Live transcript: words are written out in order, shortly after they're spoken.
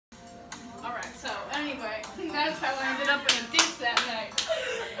that's how I ended up in a ditch that night.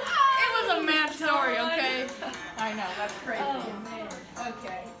 It was a mad story, okay? I know, that's crazy. Oh, man.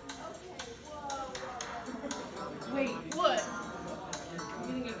 Okay. Wait, What? I'm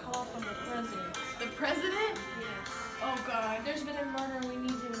getting a call from the president. The president? Yes. Oh, God. There's been a murder and we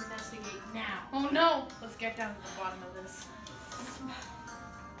need to investigate now. Oh, no. Let's get down to the bottom of this.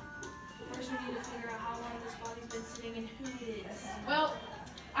 First, we need to figure out how long this body's been sitting and who it is. Well,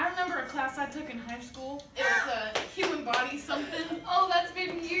 I remember a class I took in high school. It was a human body something. Oh, that's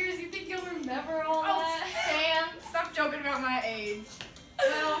been years. You think you'll remember all that? Sam, stop joking about my age.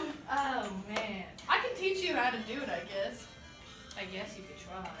 Well, Oh, man. I can teach you how to do it, I guess. I guess you could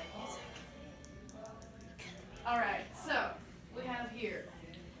try. Alright, so we have here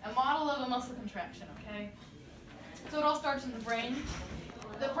a model of a muscle contraction, okay? So it all starts in the brain.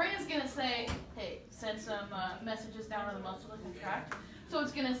 The brain is going to say, hey, send some messages down to the muscle to contract. So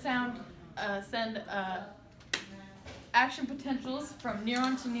it's going to send action potentials from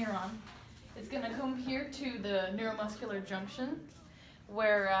neuron to neuron. It's going to come here to the neuromuscular junction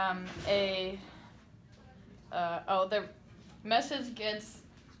where the message gets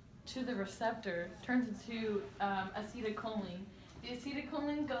to the receptor, turns into acetylcholine. The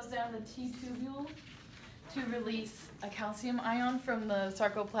acetylcholine goes down the T-tubule to release a calcium ion from the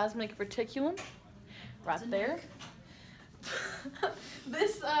sarcoplasmic reticulum, right there.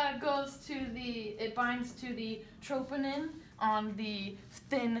 This it binds to the troponin on the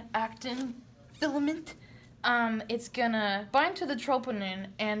thin actin filament. It's gonna bind to the troponin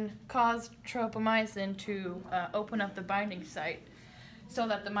and cause tropomyosin to open up the binding site so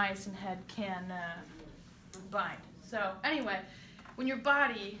that the myosin head can bind. So anyway, when your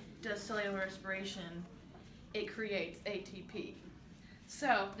body does cellular respiration, it creates ATP.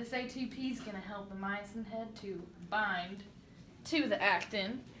 So this ATP is going to help the myosin head to bind to the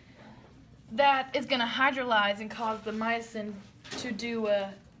actin. That is going to hydrolyze and cause the myosin to do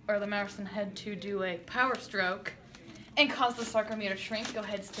the myosin head to do a power stroke and cause the sarcomere to shrink. Go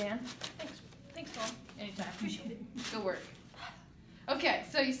ahead, Stan. Thanks, Tom. Anytime. Appreciate it. Good work. Okay,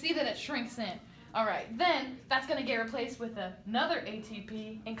 so you see that it shrinks in. All right, then that's going to get replaced with another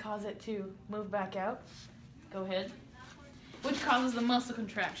ATP and cause it to move back out. Go ahead. Which causes the muscle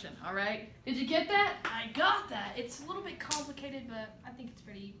contraction, all right? Did you get that? I got that. It's a little bit complicated, but I think it's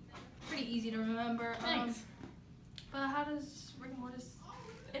pretty easy to remember. Thanks. But how does rigor mortis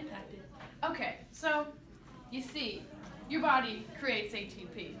impact it? Okay, so you see, your body creates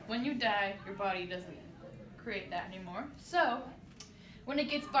ATP. When you die, your body doesn't create that anymore. So when it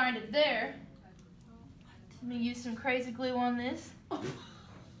gets binded there, let me use some crazy glue on this.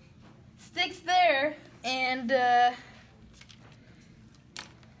 Sticks there, and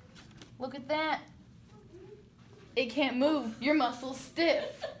look at that. It can't move. Your muscle's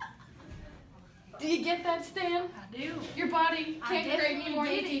stiff. Do you get that, Stan? I do. Your body can't create any more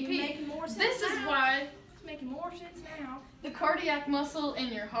ATP. Making more sense This is now. why It's making more sense now. the cardiac muscle in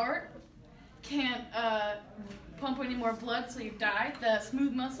your heart can't pump any more blood so you die. The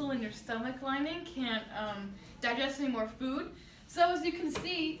smooth muscle in your stomach lining can't digest any more food. So as you can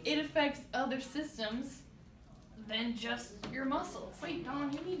see, it affects other systems than just your muscles. Wait,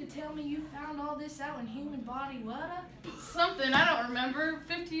 Don, you need to tell me you found all this out in human body what? Something I don't remember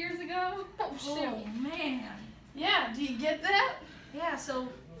 50 years ago. Oh, shit. Oh, man. Yeah, do you get that? Yeah, so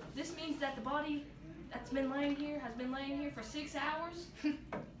this means that the body that's been laying here has been laying here for 6 hours?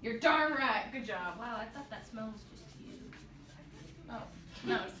 You're darn right. Good job. Wow, I thought that smell was just you. Oh,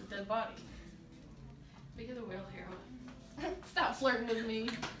 no, it's a dead body. But you're the real hero. Stop flirting with me.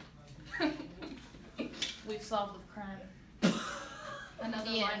 We've solved the crime.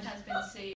 Another The life end. has been saved.